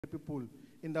people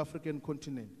in the African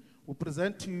continent. We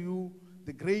present to you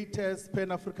the greatest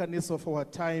Pan-Africanist of our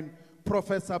time,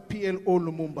 Professor PLO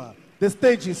Lumumba. The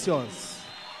stage is yours.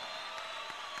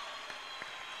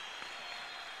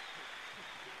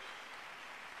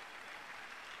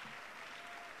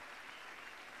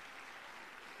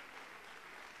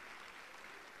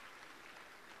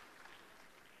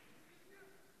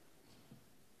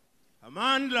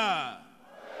 Amandla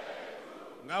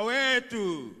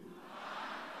ngawetu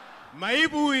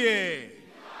maibuye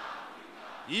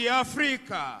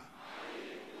iAfrika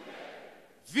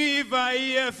viva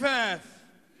EFF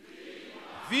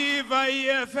viva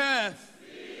EFF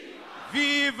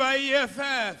viva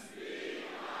EFF.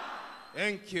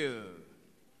 Thank you.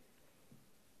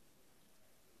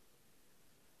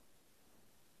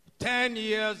 10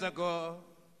 years ago,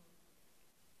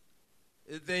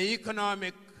 the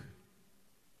economic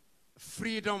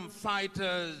freedom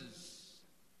fighters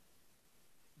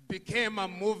became a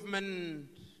movement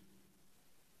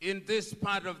in this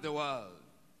part of the world.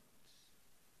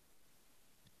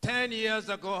 10 years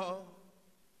ago,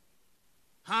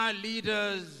 our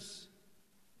leaders,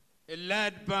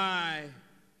 led by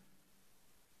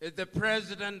the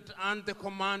President and the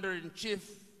Commander-in-Chief,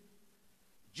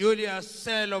 Julius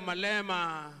Selo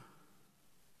Malema,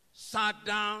 sat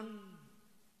down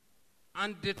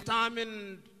and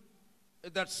determined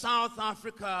that South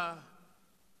Africa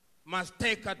must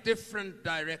take a different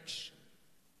direction.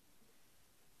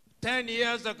 10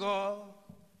 years ago,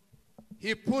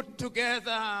 he put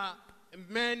together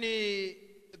many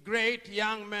great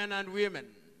young men and women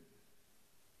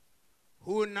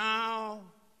who now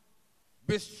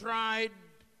bestride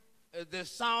the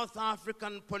South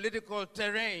African political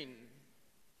terrain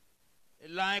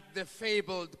like the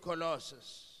fabled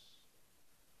Colossus,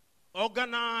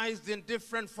 organized in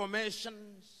different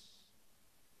formations,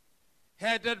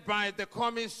 headed by the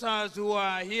commissars who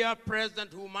are here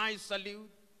present, whom I salute,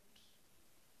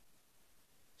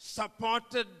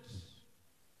 supported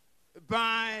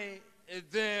by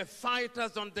the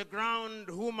fighters on the ground,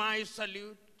 whom I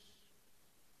salute,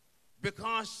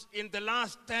 because in the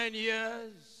last 10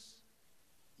 years,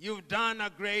 you've done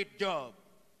a great job.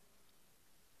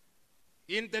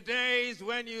 In the days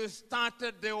when you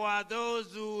started, there were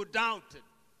those who doubted,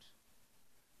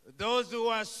 those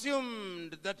who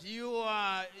assumed that you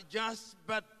are just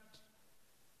but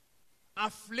a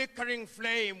flickering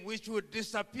flame which would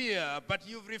disappear, but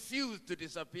you've refused to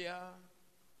disappear.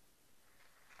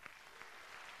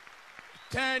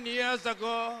 10 years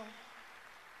ago,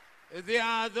 there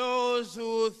are those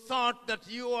who thought that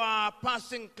you are a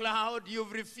passing cloud.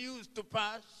 You've refused to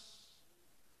pass.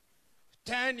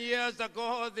 10 years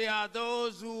ago, there are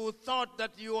those who thought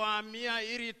that you are mere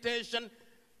irritation.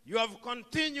 You have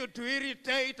continued to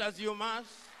irritate as you must.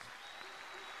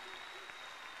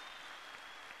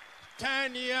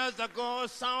 10 years ago,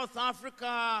 South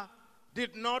Africa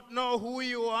did not know who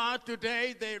you are.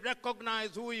 Today, they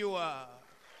recognize who you are.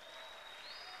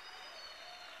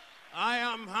 I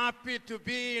am happy to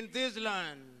be in this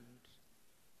land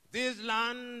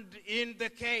in the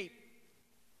Cape,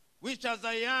 which as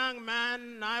a young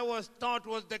man I was taught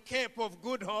was the Cape of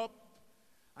Good Hope.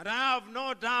 And I have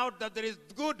no doubt that there is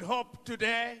good hope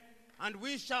today, and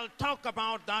we shall talk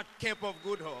about that Cape of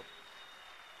Good Hope.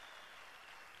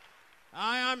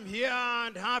 I am here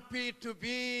and happy to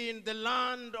be in the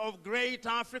land of great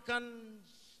Africans,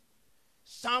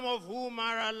 some of whom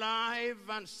are alive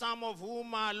and some of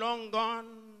whom are long gone.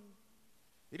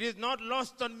 It is not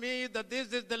lost on me that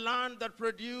this is the land that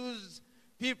produced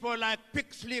people like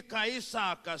Pixley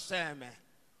Kaisa Kaseme,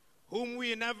 whom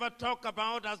we never talk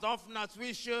about as often as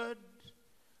we should.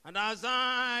 And as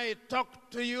I talk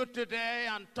to you today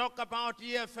and talk about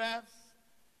EFF,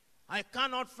 I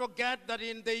cannot forget that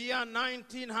in the year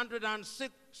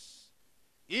 1906,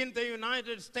 in the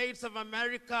United States of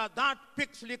America, that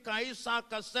Pixley Kaisa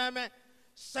Kaseme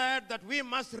said that we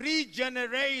must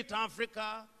regenerate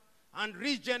Africa, and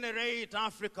regenerate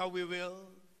Africa we will.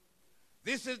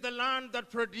 This is the land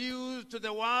that produced to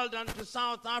the world and to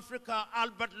South Africa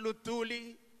Albert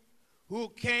Luthuli, who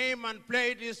came and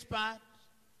played his part.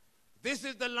 This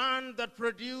is the land that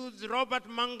produced Robert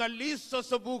Mangaliso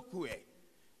Sobukwe,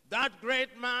 that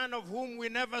great man of whom we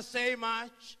never say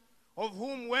much, of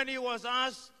whom when he was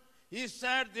asked, he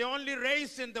said, the only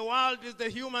race in the world is the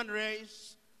human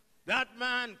race. That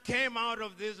man came out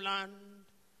of this land.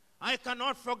 I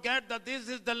cannot forget that this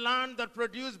is the land that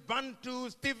produced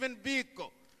Bantu Stephen Biko,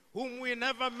 whom we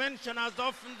never mention as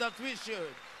often as we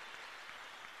should.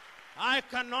 I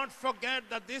cannot forget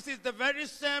that this is the very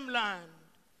same land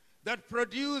that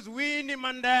produced Winnie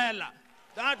Mandela,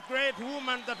 that great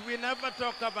woman that we never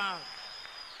talk about.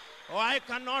 Oh, I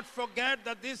cannot forget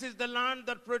that this is the land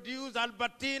that produced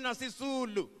Albertina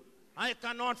Sisulu. I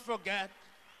cannot forget.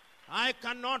 I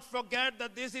cannot forget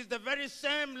that this is the very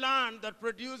same land that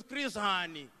produced Chris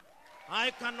Hani.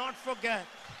 I cannot forget.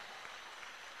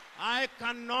 I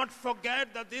cannot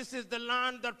forget that this is the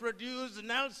land that produced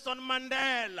Nelson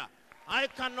Mandela. I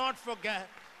cannot forget.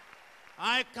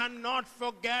 I cannot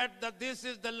forget that this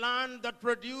is the land that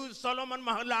produced Solomon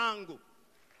Mahlangu.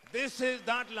 This is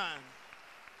that land.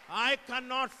 I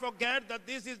cannot forget that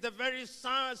this is the very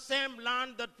same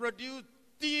land that produced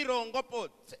Tiro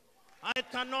Ngopotse. I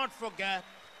cannot forget.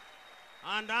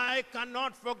 And I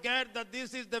cannot forget that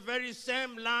this is the very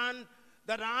same land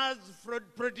that has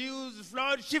produced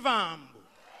Floyd Shivambu.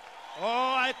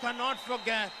 Oh, I cannot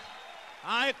forget.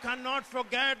 I cannot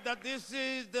forget that this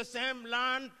is the same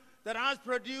land that has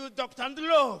produced Dr.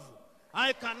 Ndlovu.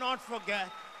 I cannot forget.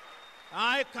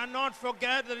 I cannot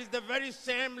forget that it's the very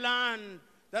same land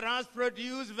that has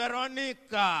produced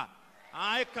Veronica.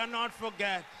 I cannot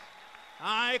forget.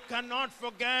 I cannot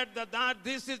forget that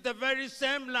this is the very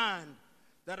same land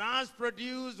that has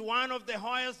produced one of the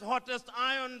hottest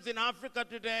ions in Africa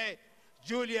today,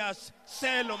 Julius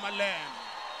Selo Malema.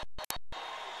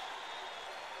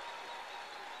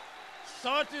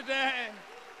 So today,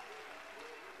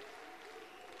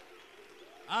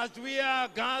 as we are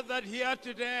gathered here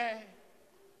today,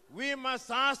 we must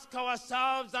ask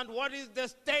ourselves, and what is the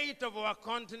state of our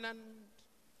continent?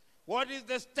 What is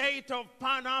the state of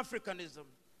Pan-Africanism?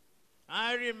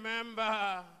 I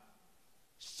remember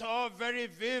so very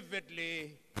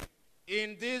vividly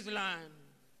in this land,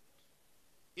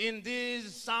 in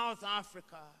this South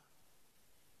Africa,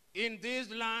 in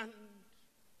this land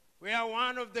where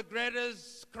one of the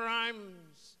greatest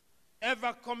crimes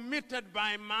ever committed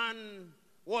by man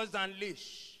was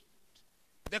unleashed,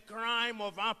 the crime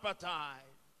of apartheid.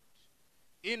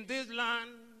 In this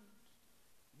land,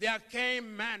 there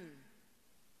came men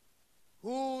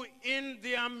who, in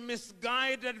their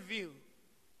misguided view,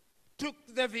 took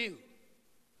the view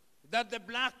that the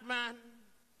black man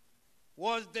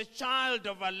was the child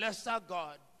of a lesser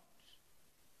God.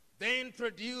 They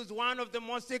introduced one of the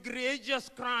most egregious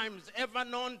crimes ever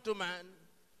known to man.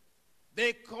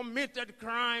 They committed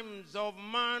crimes of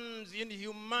man's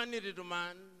inhumanity to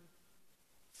man.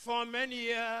 For many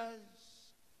years,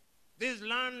 this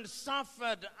land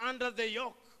suffered under the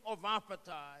yoke of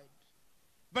apartheid.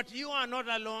 But you are not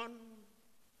alone.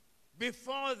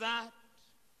 Before that,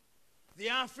 the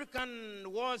African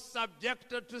was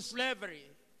subjected to slavery.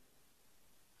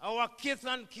 Our kith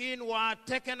and kin were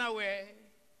taken away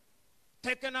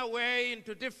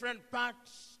into different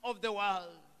parts of the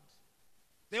world.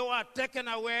 They were taken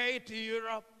away to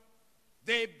Europe.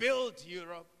 They built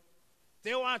Europe.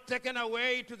 They were taken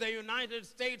away to the United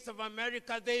States of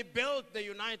America. They built the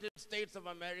United States of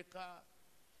America.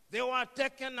 They were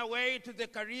taken away to the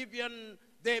Caribbean.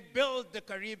 They built the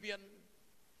Caribbean.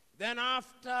 Then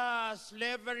after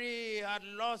slavery had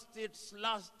lost its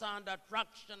luster and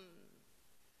attraction,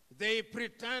 they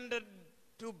pretended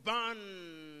to ban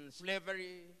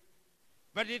slavery.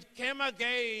 But it came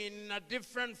again in a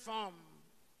different form.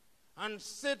 And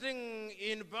sitting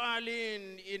in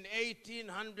Berlin in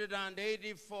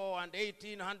 1884 and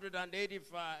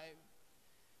 1885,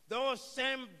 those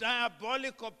same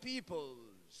diabolical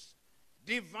peoples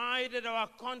divided our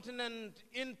continent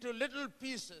into little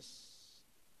pieces.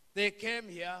 They came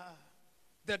here.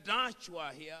 The Dutch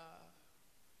were here.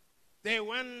 They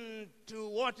went to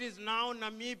what is now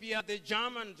Namibia. The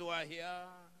Germans were here.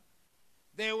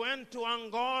 They went to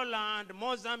Angola and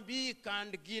Mozambique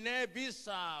and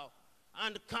Guinea-Bissau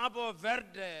and Cabo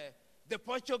Verde. The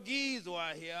Portuguese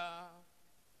were here.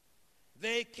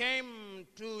 They came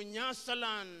to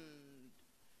Nyasaland.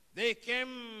 They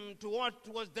came to what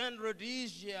was then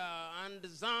Rhodesia and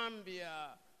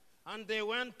Zambia. And they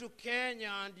went to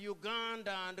Kenya and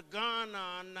Uganda and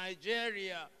Ghana and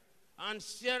Nigeria and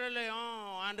Sierra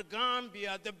Leone and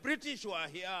Gambia. The British were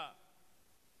here.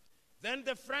 Then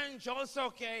the French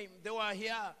also came. They were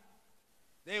here.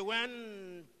 They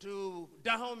went to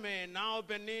Dahomey, now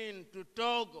Benin, to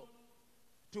Togo,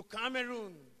 to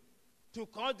Cameroon, to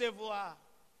Cote d'Ivoire,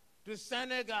 to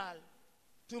Senegal,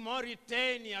 to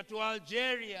Mauritania, to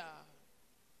Algeria.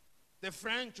 The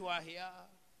French were here.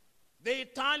 The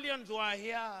Italians were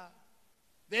here.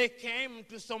 They came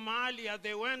to Somalia.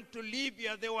 They went to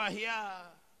Libya. They were here.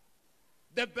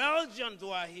 The Belgians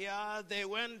were here. They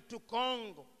went to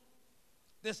Congo.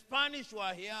 The Spanish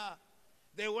were here.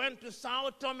 They went to Sao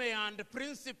Tome and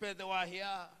Principe. They were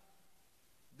here.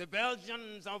 The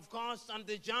Belgians, of course, and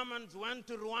the Germans went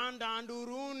to Rwanda and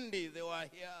Urundi. They were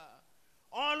here.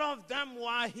 All of them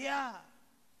were here.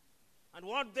 And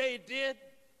what they did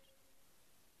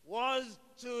was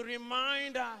to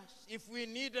remind us, if we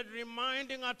needed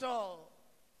reminding at all,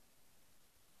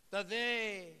 that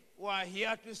they were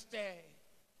here to stay.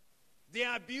 They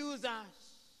abused us.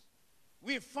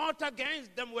 We fought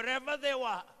against them wherever they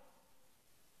were.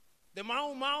 The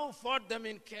Mau Mau fought them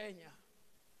in Kenya.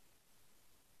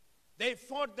 They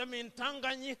fought them in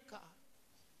Tanganyika.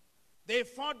 They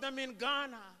fought them in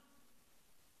Ghana.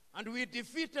 And we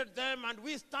defeated them, and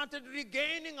we started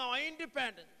regaining our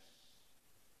independence.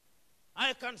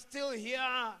 I can still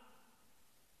hear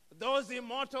those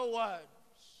immortal words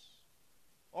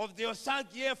of the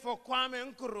Osagie for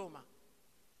Kwame Nkrumah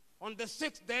on the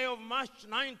 6th day of March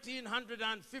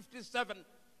 1957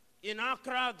 in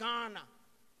Accra, Ghana,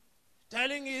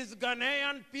 telling his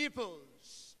Ghanaian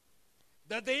peoples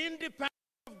that the independence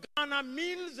of Ghana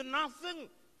means nothing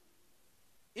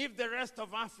if the rest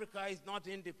of Africa is not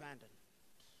independent.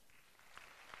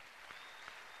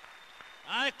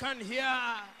 I can hear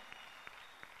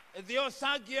the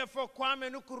Osagie for Kwame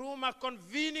Nkrumah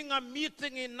convening a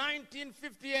meeting in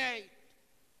 1958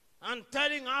 and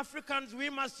telling Africans we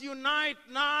must unite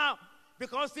now,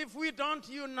 because if we don't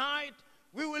unite,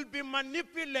 we will be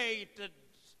manipulated.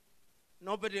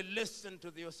 Nobody listened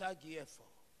to the Osagie for.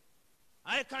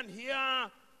 I can hear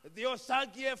the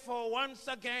Osagie for once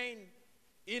again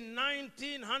in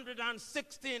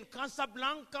 1916,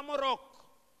 Casablanca, Morocco,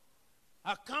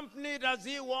 accompanied as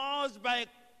he was by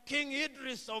King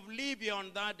Idris of Libya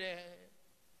on that day.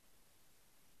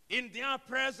 In their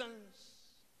presence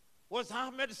was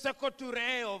Ahmed Sékou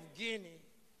Touré of Guinea.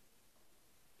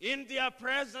 In their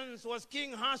presence was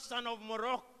King Hassan of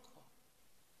Morocco,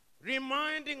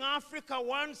 reminding Africa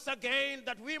once again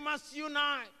that we must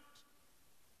unite.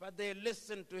 But they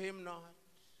listened to him not.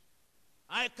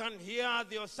 I can hear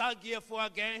the Osagie for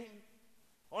again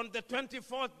on the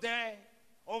 24th day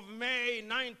of May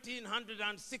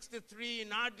 1963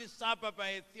 in Addis Ababa,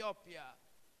 Ethiopia,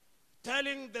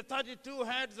 telling the 32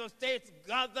 heads of states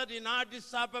gathered in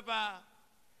Addis Ababa,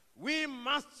 we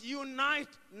must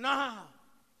unite now.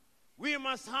 We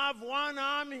must have one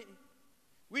army.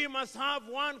 We must have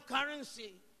one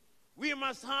currency. We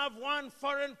must have one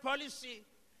foreign policy.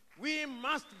 We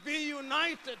must be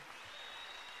united.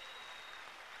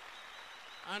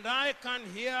 And I can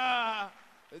hear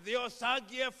the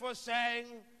Osagie for saying,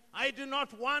 I do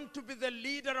not want to be the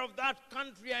leader of that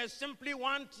country. I simply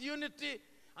want unity.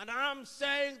 And I'm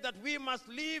saying that we must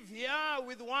live here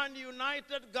with one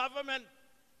united government.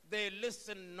 They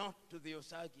listen not to the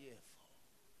Osagie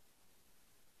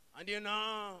for. And you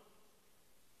know,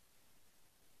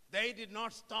 they did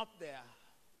not stop there,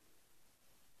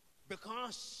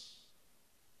 because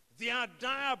their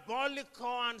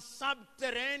diabolical and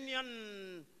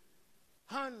subterranean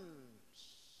hands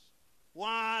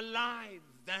were alive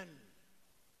then.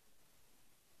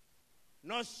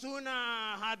 No sooner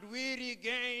had we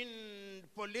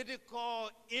regained political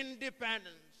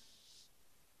independence,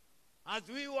 as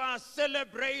we were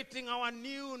celebrating our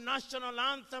new national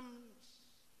anthems,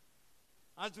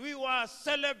 as we were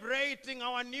celebrating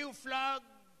our new flags,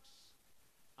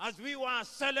 as we were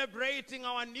celebrating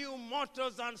our new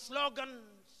mottos and slogans,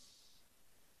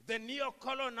 the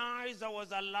neo-colonizer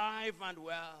was alive and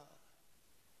well.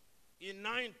 In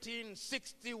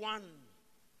 1961,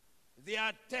 they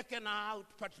had taken out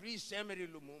Patrice Emery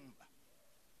Lumumba.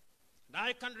 And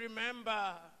I can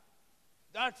remember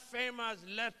that famous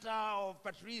letter of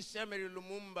Patrice Emery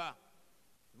Lumumba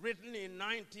written in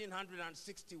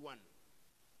 1961.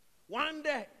 One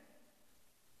day,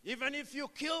 even if you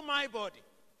kill my body,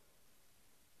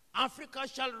 Africa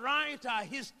shall write our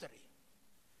history.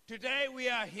 Today we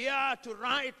are here to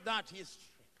write that history.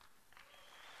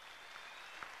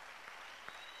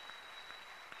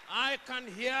 I can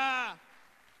hear,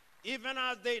 even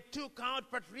as they took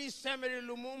out Patrice Emery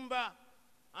Lumumba,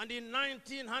 and in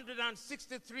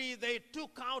 1963 they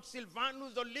took out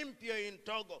Sylvanus Olympio in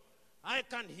Togo. I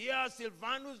can hear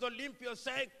Sylvanus Olympio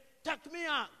saying, take me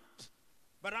out,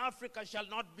 but Africa shall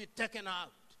not be taken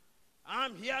out.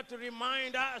 I'm here to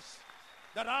remind us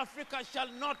that Africa shall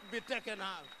not be taken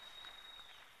out.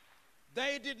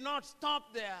 They did not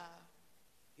stop there.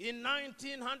 In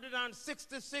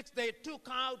 1966, they took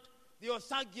out the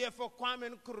Osagie for Kwame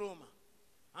Nkrumah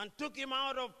and took him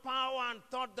out of power and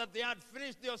thought that they had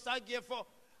finished the Osagie for.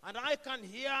 And I can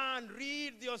hear and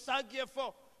read the Osagie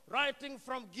for writing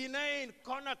from Guinea in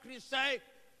Conakry say,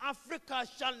 Africa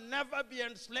shall never be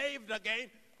enslaved again.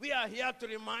 We are here to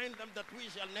remind them that we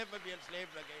shall never be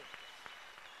enslaved again.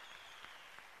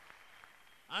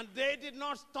 And they did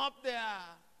not stop there.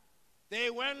 They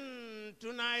went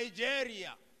to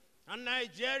Nigeria And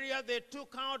Nigeria, they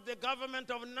took out the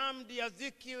government of Nnamdi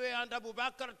Azikiwe and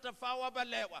Abubakar Tafawa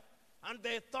Balewa. And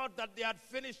they thought that they had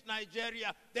finished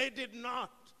Nigeria. They did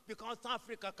not, because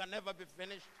Africa can never be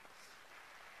finished.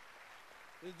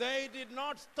 They did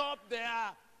not stop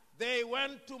there. They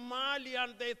went to Mali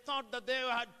and they thought that they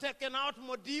had taken out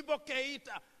Modibo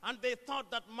Keita, and they thought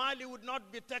that Mali would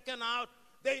not be taken out.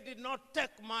 They did not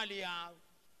take Mali out.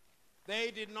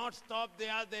 They did not stop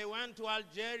there. They went to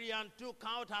Algeria and took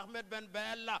out Ahmed Ben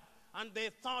Bella, and they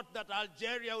thought that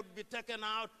Algeria would be taken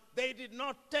out. They did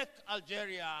not take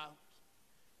Algeria out.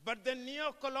 But the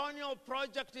neo-colonial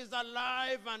project is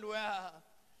alive and well,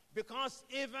 because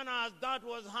even as that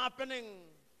was happening,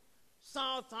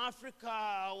 South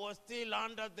Africa was still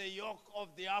under the yoke of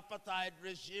the apartheid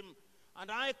regime. And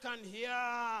I can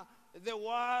hear the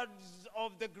words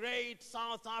of the great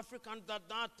South Africans at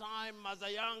that time as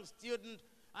a young student.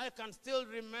 I can still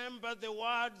remember the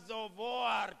words of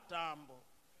O.R. Tambo.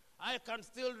 I can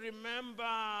still remember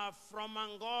from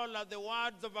Angola the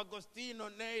words of Agostinho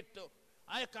Neto.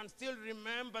 I can still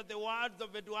remember the words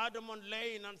of Eduardo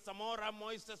Mondlane and Samora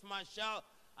Moises Machel.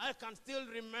 I can still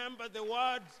remember the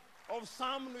words of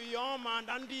Sam Nujoma and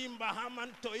Andy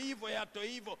Mbahaman Toivo ya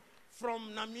Toivo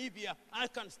from Namibia. I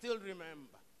can still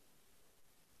remember.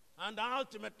 And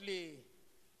ultimately,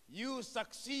 you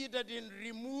succeeded in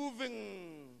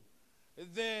removing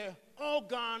the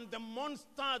organ, the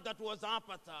monster that was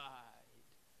apartheid.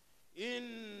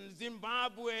 In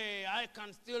Zimbabwe, I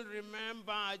can still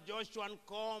remember Joshua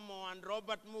Nkomo and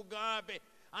Robert Mugabe,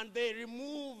 and they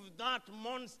removed that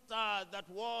monster that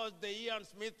was the Ian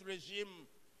Smith regime.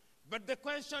 But the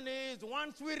question is,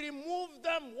 once we removed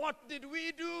them, what did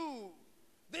we do?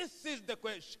 This is the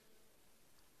question.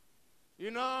 You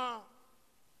know,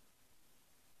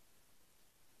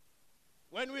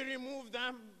 when we remove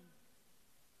them,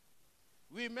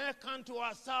 we make unto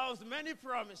ourselves many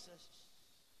promises.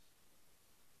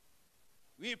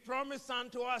 We promise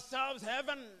unto ourselves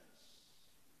heavens,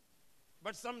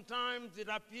 but sometimes it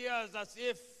appears as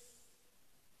if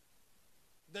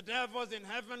the devils in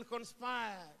heaven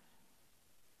conspired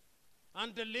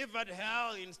and delivered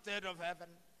hell instead of heaven.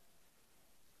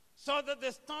 So that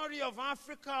the story of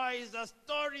Africa is a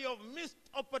story of missed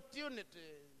opportunities.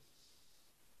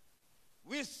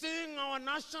 We sing our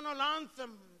national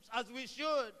anthems as we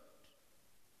should.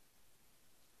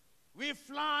 We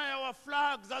fly our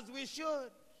flags as we should.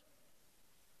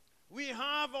 We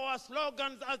have our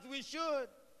slogans as we should.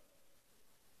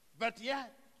 But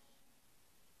yet,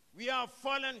 we have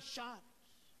fallen short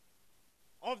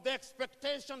of the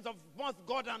expectations of both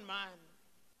God and man.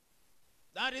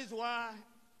 That is why,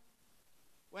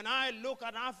 when I look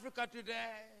at Africa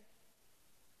today,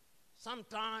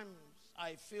 sometimes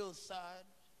I feel sad.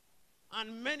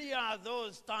 And many are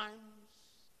those times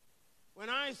when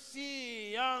I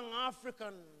see young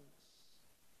Africans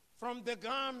from the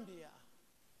Gambia,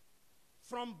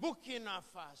 from Burkina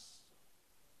Faso,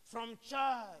 from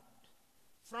Chad,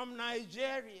 from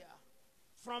Nigeria,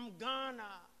 from Ghana,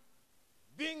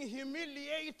 being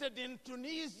humiliated in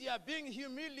Tunisia, being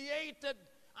humiliated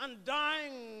and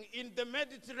dying in the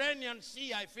Mediterranean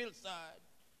Sea. I feel sad.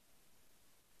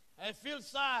 I feel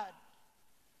sad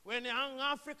when young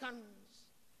Africans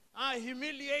are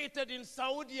humiliated in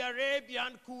Saudi Arabia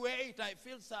and Kuwait. I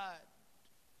feel sad.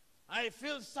 I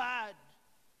feel sad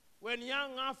when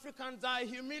young Africans are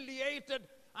humiliated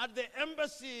at the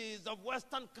embassies of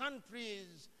Western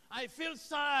countries. I feel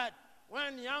sad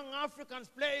when young Africans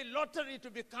play lottery to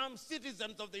become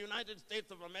citizens of the United States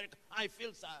of America. I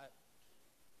feel sad.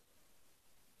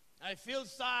 I feel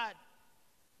sad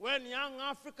when young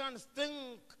Africans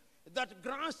think that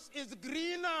grass is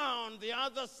greener on the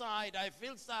other side. I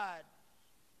feel sad.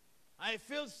 I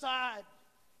feel sad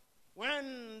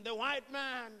when the white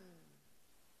man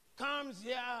comes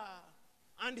here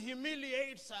and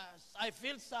humiliates us. I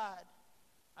feel sad.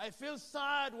 I feel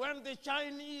sad when the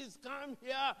Chinese come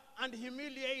here and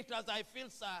humiliate us. I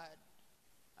feel sad.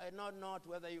 I know not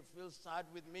whether you feel sad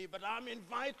with me, but I'm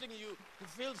inviting you to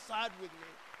feel sad with me.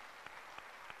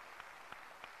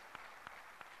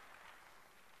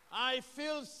 I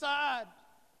feel sad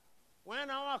when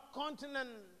our continent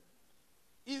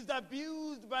is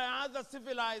abused by other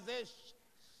civilizations.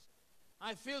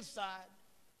 I feel sad.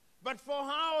 But for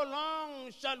how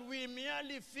long shall we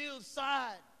merely feel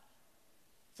sad?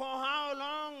 For how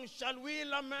long shall we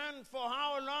lament? For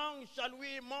how long shall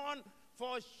we mourn?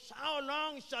 For how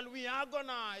long shall we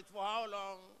agonize? For how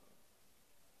long?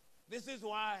 This is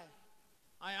why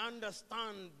I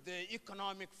understand the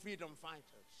economic freedom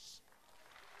fighters.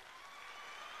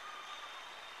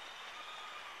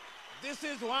 This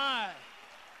is why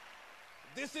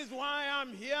This is why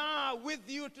I'm here with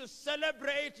you to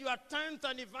celebrate your 10th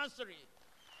anniversary.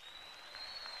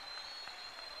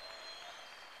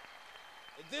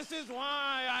 This is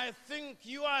why I think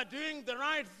you are doing the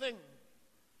right thing.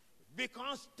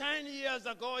 Because 10 years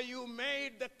ago you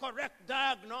made the correct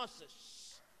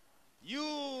diagnosis.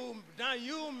 You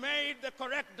made the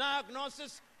correct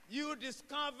diagnosis. You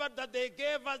discovered that they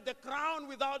gave us the crown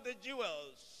without the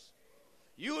jewels.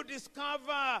 You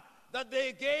discovered that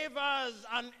they gave us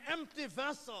an empty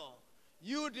vessel.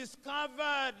 You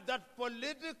discovered that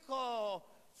political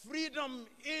freedom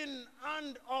in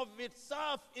and of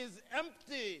itself is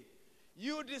empty.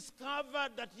 You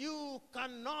discovered that you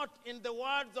cannot, in the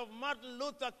words of Martin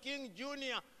Luther King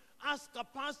Jr., ask a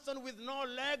person with no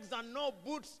legs and no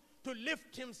boots to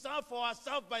lift himself or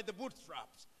herself by the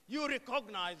bootstraps. You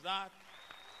recognize that.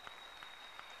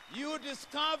 You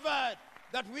discovered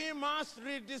that we must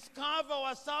rediscover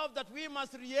ourselves, that we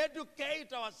must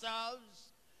re-educate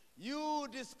ourselves. You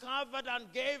discovered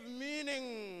and gave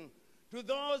meaning to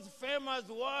those famous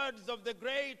words of the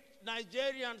great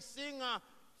Nigerian singer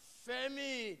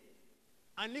Femi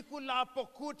Anikulapo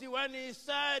Kuti when he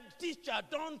said, "Teacher,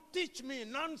 don't teach me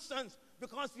nonsense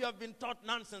because we have been taught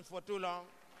nonsense for too long."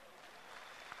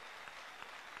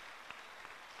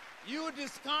 You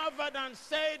discovered and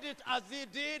said it as he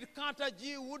did Carter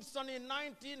G. Woodson in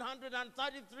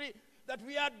 1933, that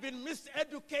we had been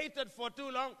miseducated for too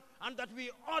long and that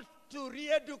we ought to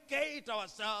re-educate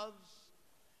ourselves.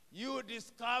 You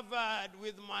discovered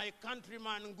with my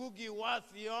countryman Ngugi wa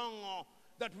Thiong'o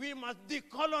that we must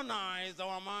decolonize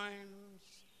our minds.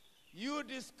 You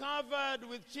discovered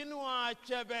with Chinua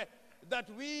Achebe that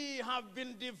we have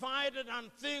been divided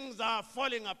and things are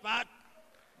falling apart.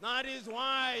 That is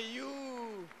why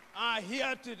you are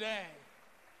here today.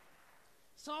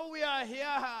 So we are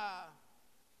here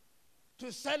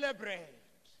to celebrate,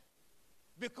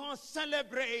 because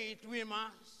celebrate we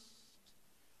must.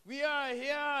 We are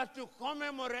here to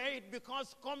commemorate,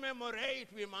 because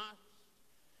commemorate we must.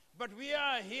 But we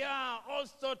are here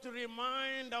also to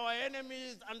remind our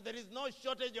enemies, and there is no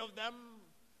shortage of them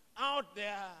out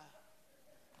there.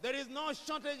 There is no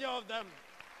shortage of them.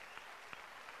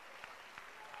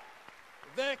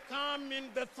 They come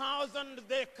in the thousands,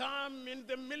 they come in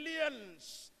the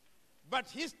millions. But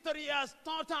history has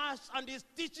taught us and is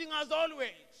teaching us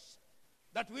always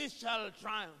that we shall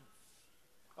triumph.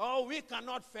 Oh, we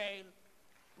cannot fail.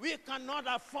 We cannot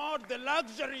afford the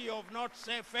luxury of not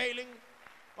failing.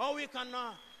 Oh, we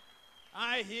cannot.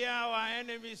 I hear our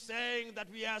enemies saying that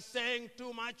we are saying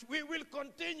too much. We will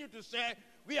continue to say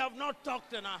we have not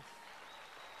talked enough.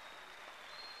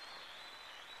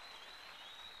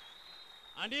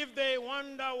 And if they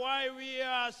wonder why we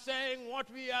are saying what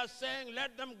we are saying,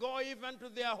 let them go even to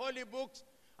their holy books.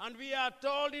 And we are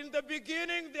told in the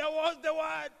beginning there was the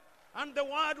Word, and the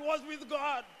Word was with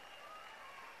God.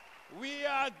 We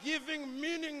are giving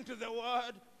meaning to the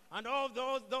Word. And all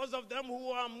those of them who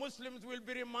are Muslims will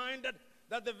be reminded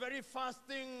that the very first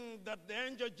thing that the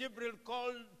angel Jibril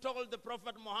told the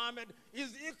Prophet Muhammad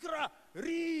is, "Iqra,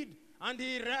 read." And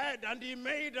he read and he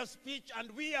made a speech,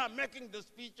 and we are making the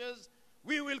speeches.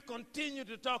 We will continue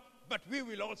to talk, but we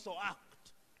will also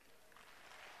act.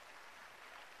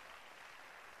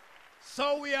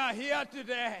 So we are here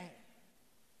today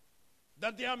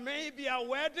that there may be a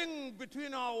wedding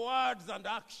between our words and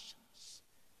actions.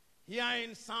 Here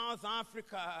in South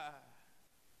Africa,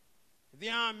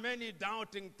 there are many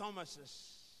doubting Thomases.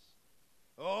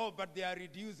 Oh, but they are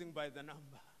reducing by the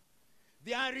number.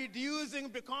 They are reducing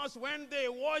because when they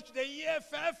watch the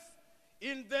EFF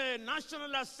in the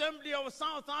National Assembly of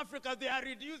South Africa, they are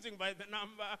reducing by the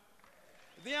number.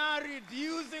 They are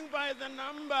reducing by the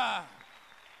number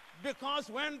because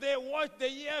when they watch the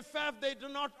EFF, they do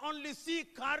not only see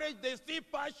courage, they see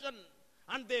passion,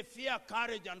 and they fear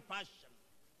courage and passion.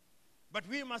 But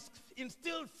we must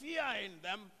instill fear in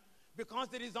them,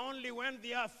 because it is only when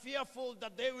they are fearful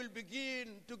that they will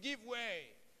begin to give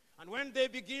way. And when they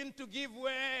begin to give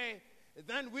way,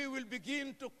 then we will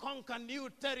begin to conquer new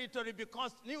territory,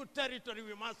 because new territory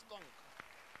we must conquer.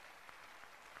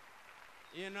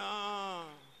 You know,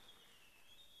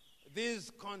 this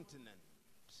continent,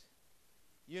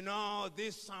 you know,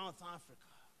 this South Africa,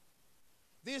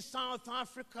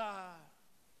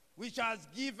 which has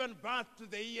given birth to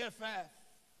the EFF,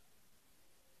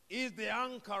 is the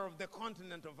anchor of the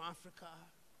continent of Africa.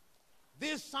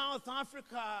 This South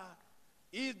Africa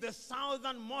is the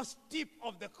southernmost tip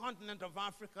of the continent of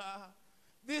Africa.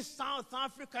 This South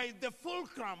Africa is the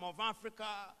fulcrum of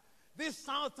Africa. This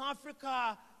South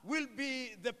Africa will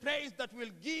be the place that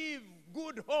will give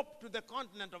good hope to the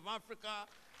continent of Africa.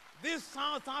 This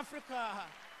South Africa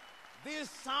this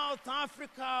South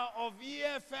Africa of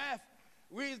EFF,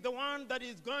 who is the one that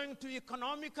is going to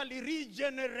economically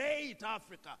regenerate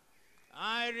Africa.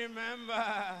 I remember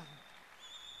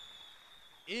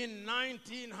in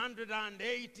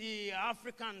 1980,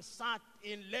 Africans sat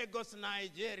in Lagos,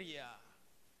 Nigeria,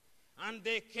 and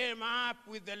they came up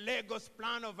with the Lagos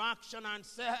Plan of Action and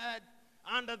said,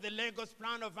 under the Lagos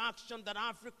Plan of Action, that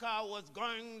Africa was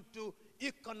going to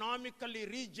economically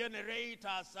regenerate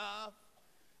herself.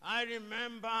 I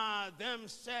remember them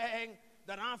saying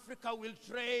that Africa will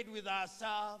trade with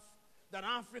herself, that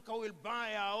Africa will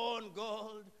buy our own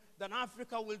gold, that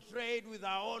Africa will trade with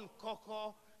our own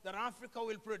cocoa, that Africa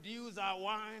will produce our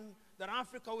wine, that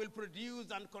Africa will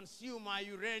produce and consume our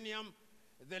uranium.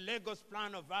 The Lagos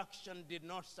Plan of Action did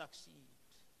not succeed.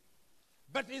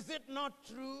 But is it not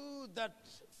true that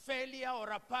failure or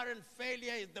apparent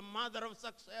failure is the mother of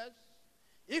success?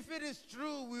 If it is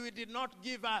true, we did not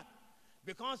give up.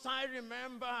 Because I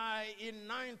remember in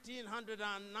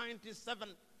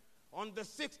 1997, on the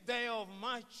 6th day of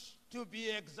March, to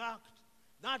be exact,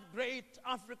 that great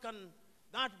African,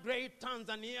 that great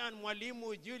Tanzanian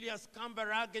Mwalimu Julius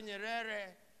Kambarage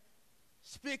Nyerere,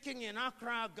 speaking in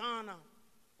Accra, Ghana,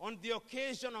 on the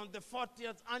occasion of the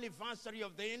 40th anniversary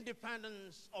of the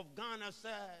independence of Ghana,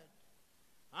 said,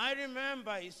 I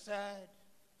remember, he said,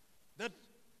 that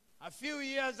a few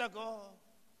years ago,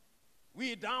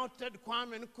 we doubted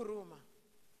Kwame Nkrumah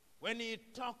when he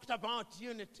talked about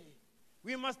unity.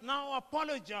 We must now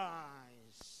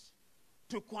apologize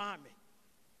to Kwame.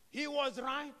 He was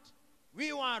right,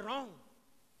 we were wrong.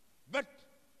 But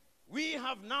we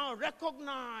have now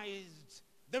recognized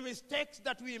the mistakes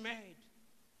that we made.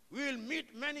 We will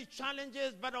meet many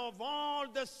challenges, but of all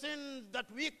the sins that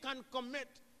we can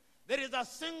commit, there is a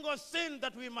single sin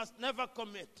that we must never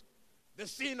commit: the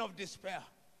sin of despair,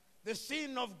 the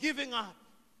sin of giving up.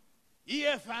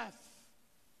 EFF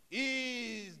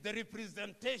is the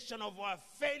representation of our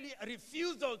failure,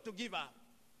 refusal to give up.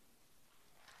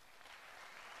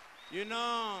 You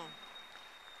know,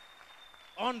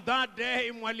 on that day,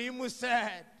 Mwalimu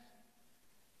said,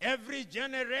 every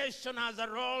generation has a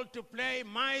role to play.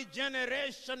 My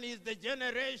generation is the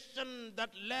generation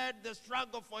that led the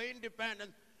struggle for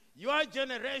independence. Your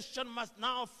generation must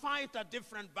now fight a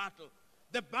different battle,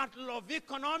 the battle of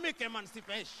economic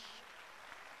emancipation.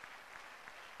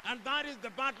 And that is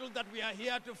the battle that we are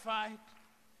here to fight.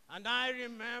 And I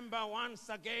remember once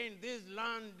again, this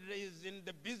land is in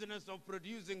the business of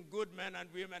producing good men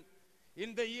and women.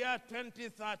 In the year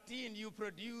 2013, you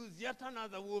produced yet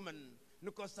another woman,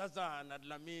 Nkosazana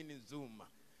Dlamini Zuma.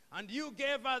 And you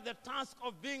gave her the task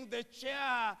of being the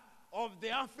chair of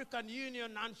the African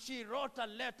Union, and she wrote a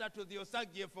letter to the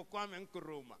Osagyefo Kwame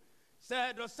Nkrumah.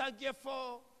 Said,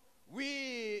 Osagyefo,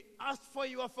 we ask for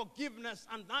your forgiveness,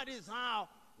 and that is how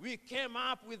we came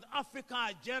up with Africa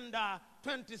Agenda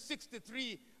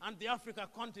 2063 and the Africa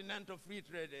Continental Free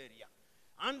Trade Area.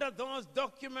 Under those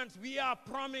documents, we are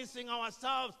promising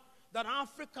ourselves that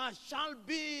Africa shall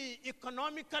be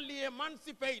economically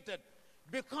emancipated,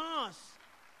 because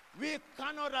we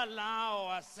cannot allow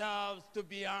ourselves to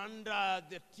be under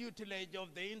the tutelage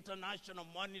of the International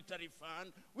Monetary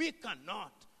Fund. We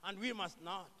cannot, and we must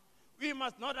not. We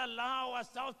must not allow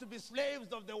ourselves to be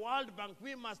slaves of the World Bank.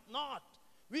 We must not.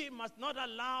 We must not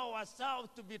allow ourselves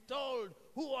to be told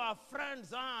who our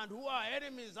friends are and who our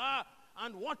enemies are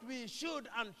and what we should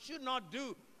and should not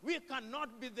do. We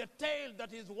cannot be the tail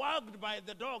that is wagged by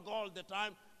the dog all the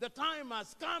time. The time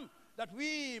has come that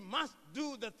we must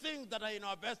do the things that are in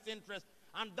our best interest,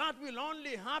 and that will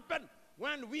only happen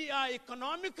when we are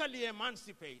economically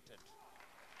emancipated.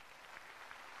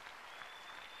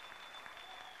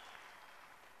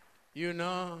 You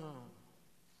know,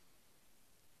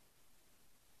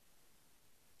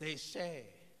 they say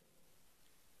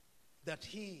that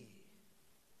he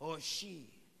or she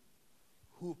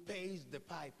who pays the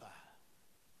piper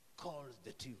calls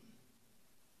the tune.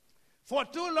 For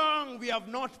too long we have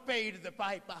not paid the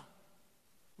piper.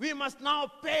 We must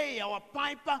now pay our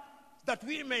piper that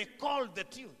we may call the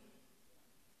tune.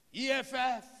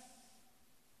 EFF,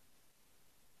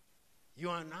 you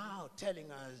are now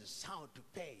telling us how to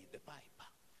pay the piper.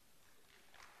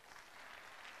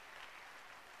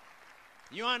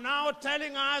 You are now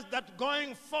telling us that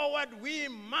going forward we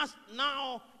must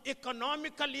now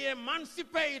economically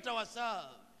emancipate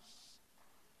ourselves.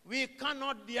 We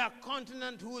cannot be a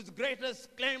continent whose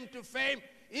greatest claim to fame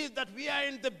is that we are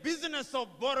in the business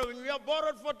of borrowing. We have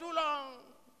borrowed for too long.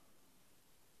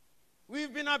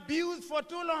 We've been abused for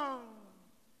too long.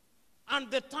 And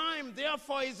the time,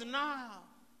 therefore, is now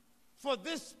for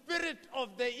this spirit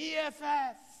of the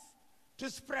EFF to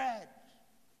spread.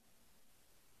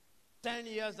 10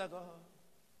 years ago,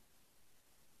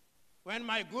 when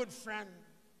my good friend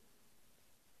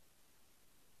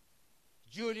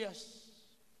Julius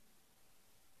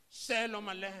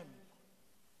Selomalem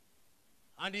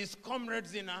and his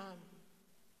comrades in arms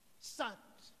sat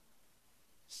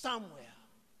somewhere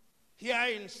here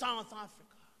in South Africa,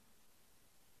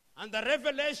 and the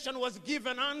revelation was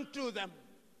given unto them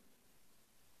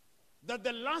that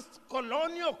the last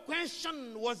colonial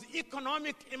question was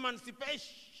economic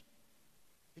emancipation.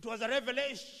 It was a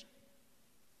revelation.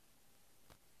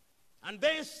 And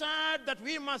they said that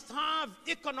we must have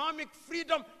economic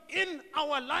freedom in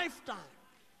our lifetime.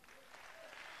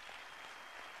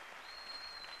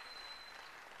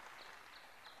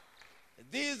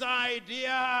 This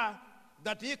idea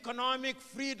that economic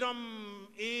freedom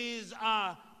is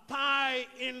a pie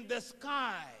in the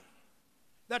sky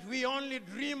that we only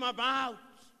dream about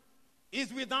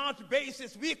is without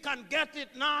basis. We can get it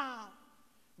now.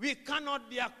 We cannot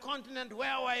be a continent where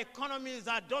our economies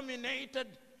are dominated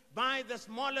by the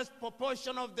smallest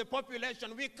proportion of the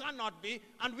population. We cannot be,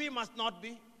 and we must not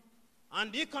be.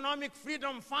 And economic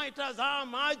freedom fighters are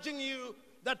urging you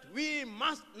that we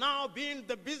must now be in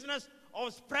the business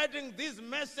of spreading this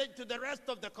message to the rest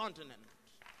of the continent.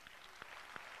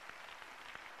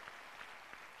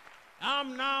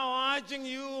 I'm now urging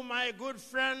you, my good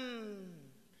friend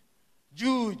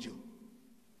Juju.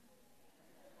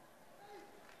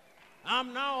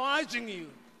 I'm now urging you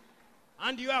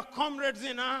and your comrades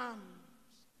in arms.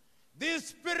 This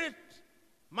spirit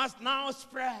must now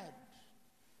spread.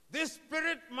 This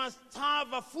spirit must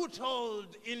have a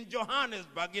foothold in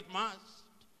Johannesburg, it must.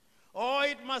 Or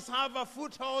it must have a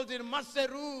foothold in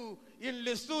Maseru, in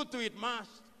Lesotho, it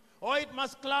must. Or it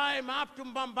must climb up to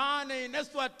Mbambane in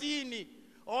Eswatini.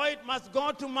 Or it must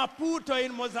go to Maputo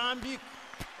in Mozambique.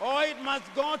 Or it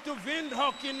must go to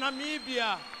Windhoek in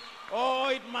Namibia.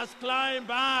 Or it must climb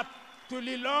up to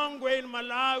Lilongwe in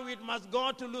Malawi. It must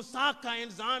go to Lusaka in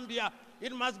Zambia.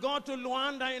 It must go to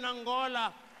Luanda in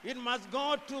Angola. It must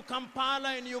go to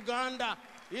Kampala in Uganda.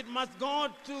 It must go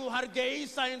to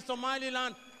Hargeisa in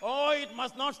Somaliland. Oh, it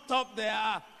must not stop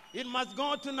there. It must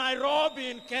go to Nairobi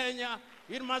in Kenya.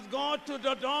 It must go to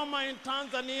Dodoma in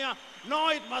Tanzania. No,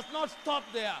 it must not stop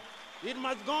there. It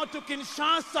must go to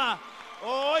Kinshasa.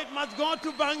 Oh, it must go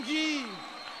to Bangui.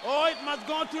 Oh, it must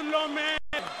go to Lomé.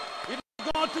 It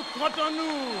must go to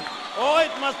Cotonou. Oh,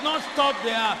 it must not stop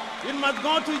there. It must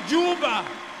go to Juba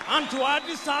and to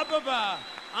Addis Ababa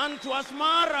and to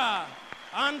Asmara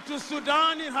and to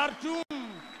Sudan in Khartoum.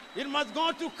 It must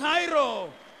go to Cairo.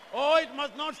 Oh, it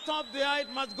must not stop there. It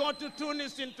must go to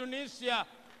Tunis in Tunisia.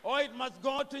 Oh, it must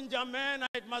go to N'Djamena.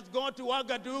 It must go to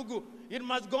Ouagadougou. It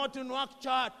must go to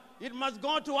Nouakchott. It must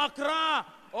go to Accra.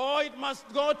 Oh, it must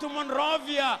go to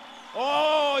Monrovia.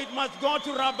 Oh, it must go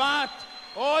to Rabat.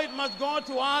 Oh, it must go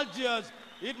to Algiers.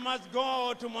 It must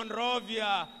go to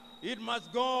Monrovia. It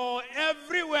must go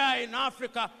everywhere in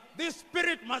Africa. This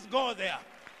spirit must go there.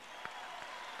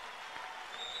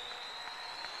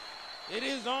 It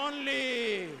is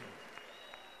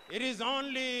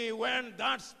only when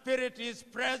that spirit is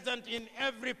present in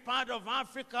every part of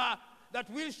Africa that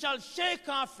we shall shake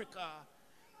Africa.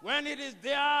 When it is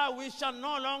there, we shall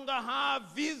no longer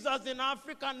have visas in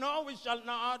Africa. No, we shall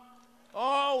not.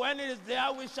 Oh, when it is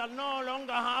there, we shall no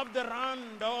longer have the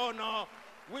rand. Oh, no.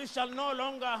 We shall no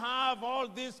longer have all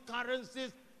these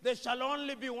currencies. There shall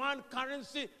only be one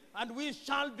currency, and we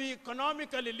shall be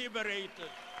economically liberated.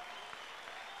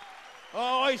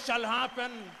 Oh, it shall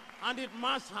happen, and it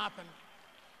must happen.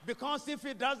 Because if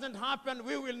it doesn't happen,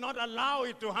 we will not allow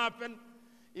it to happen.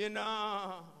 You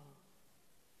know,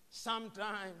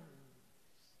 sometimes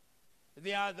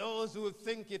there are those who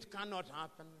think it cannot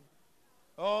happen.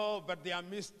 Oh, but they are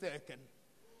mistaken.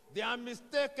 They are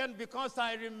mistaken because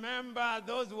I remember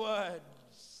those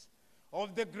words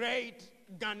of the great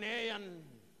Ghanaian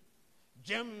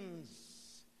James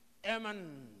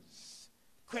Emmons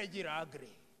Kwejiragri.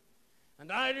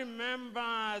 And I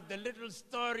remember the little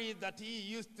story that he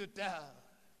used to tell,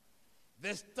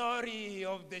 the story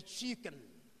of the chicken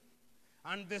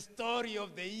and the story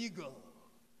of the eagle.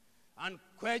 And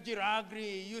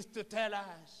Kwejiragri used to tell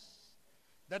us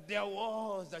that there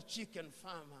was a chicken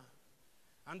farmer,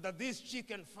 and that this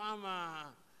chicken farmer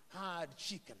had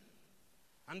chicken,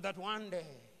 and that one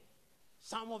day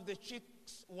some of the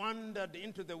chicks wandered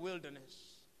into the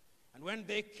wilderness, and when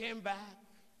they came back,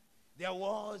 there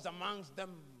was amongst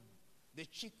them the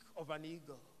chick of an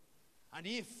eagle, and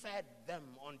he fed them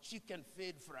on chicken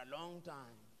feed for a long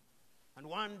time. And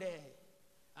one day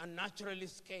a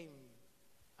naturalist came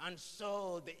and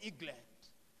saw the eaglet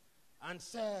and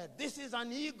said, "This is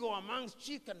an eagle amongst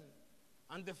chicken."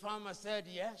 And the farmer said,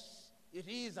 "Yes, it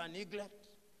is an eaglet.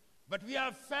 But we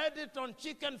have fed it on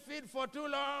chicken feed for too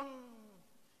long.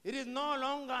 It is no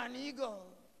longer an eagle.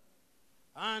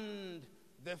 And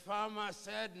the farmer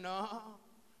said no,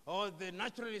 or the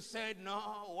naturalist said no.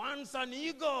 Once an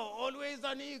eagle, always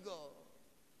an eagle.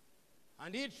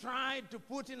 And he tried to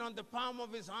put it on the palm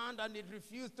of his hand, and it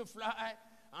refused to fly.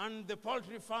 And the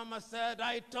poultry farmer said,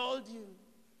 I told you,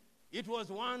 it was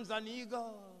once an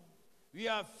eagle. We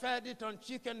have fed it on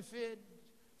chicken feed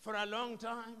for a long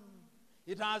time.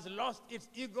 It has lost its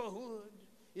eaglehood.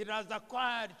 It has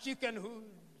acquired chickenhood.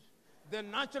 The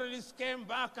naturalist came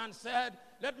back and said,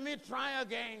 let me try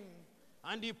again.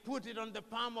 And he put it on the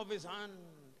palm of his hand,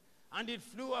 and it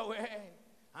flew away.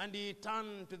 And he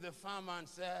turned to the farmer and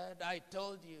said, I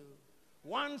told you,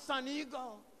 once an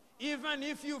eagle, even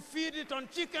if you feed it on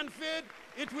chicken feed,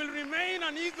 it will remain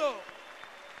an eagle.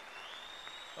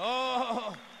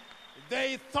 Oh,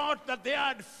 they thought that they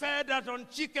had fed it on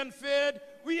chicken feed.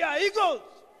 We are eagles,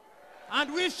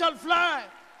 and we shall fly,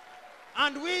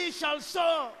 and we shall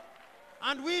soar,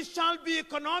 and we shall be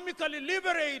economically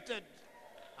liberated.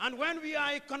 And when we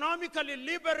are economically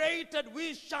liberated,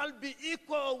 we shall be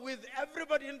equal with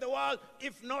everybody in the world,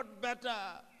 if not better.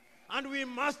 And we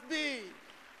must be.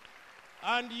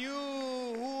 And you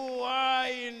who are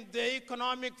in the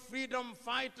economic freedom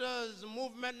fighters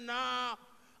movement now,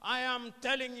 I am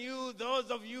telling you, those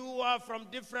of you who are from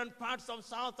different parts of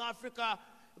South Africa,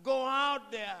 go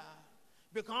out there.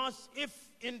 Because if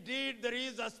indeed there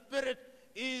is a spirit,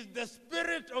 is the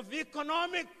spirit of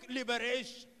economic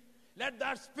liberation. Let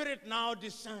that spirit now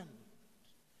descend.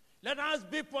 Let us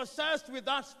be possessed with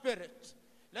that spirit.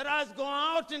 Let us go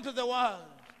out into the world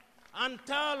and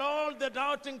tell all the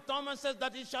doubting Thomases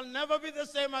that it shall never be the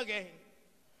same again.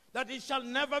 That it shall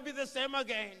never be the same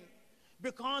again.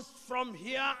 Because from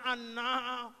here and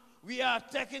now, we are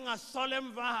taking a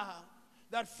solemn vow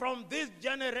that from this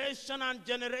generation and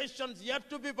generations yet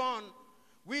to be born,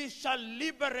 we shall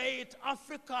liberate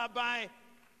Africa by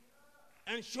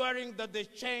ensuring that the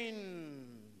chains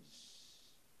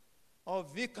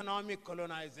of economic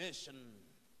colonization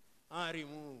are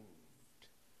removed.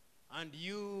 And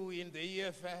you in the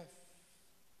EFF,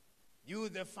 you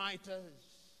the fighters,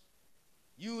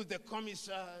 you the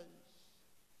commissars,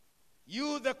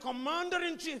 you the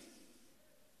commander-in-chief,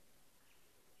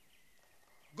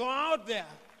 go out there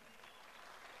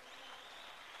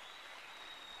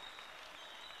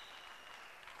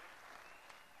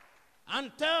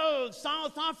and tell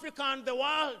South Africa and the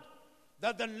world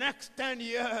that the next 10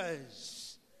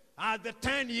 years are the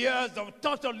 10 years of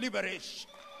total liberation.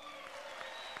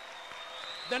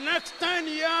 The next 10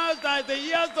 years are the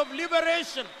years of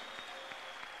liberation.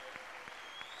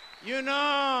 You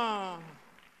know,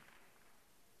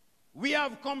 we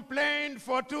have complained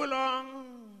for too long.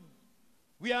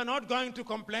 We are not going to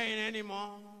complain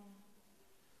anymore.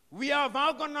 We have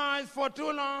agonized for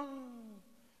too long.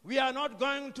 We are not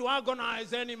going to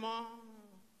agonize anymore.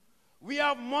 We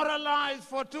have moralized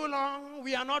for too long.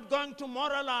 We are not going to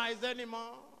moralize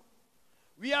anymore.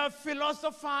 We have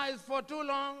philosophized for too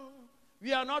long.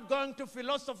 We are not going to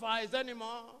philosophize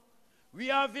anymore. We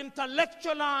have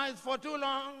intellectualized for too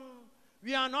long.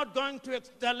 We are not going to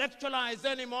intellectualize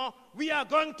anymore. We are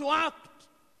going to act.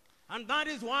 And that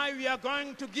is why we are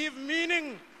going to give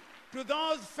meaning to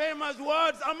those famous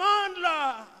words,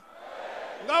 Amandla,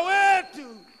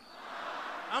 Ngawetu,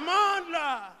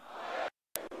 Amandla,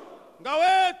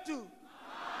 Ngawetu,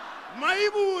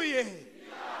 Maibuye,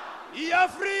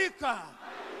 iAfrika,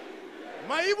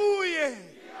 Maibuye,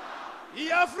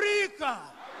 iAfrika,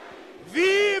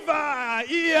 Viva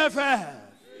EFF,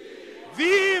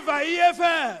 Viva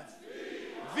EFF,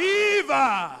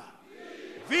 Viva,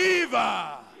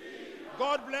 Viva.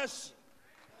 God bless you.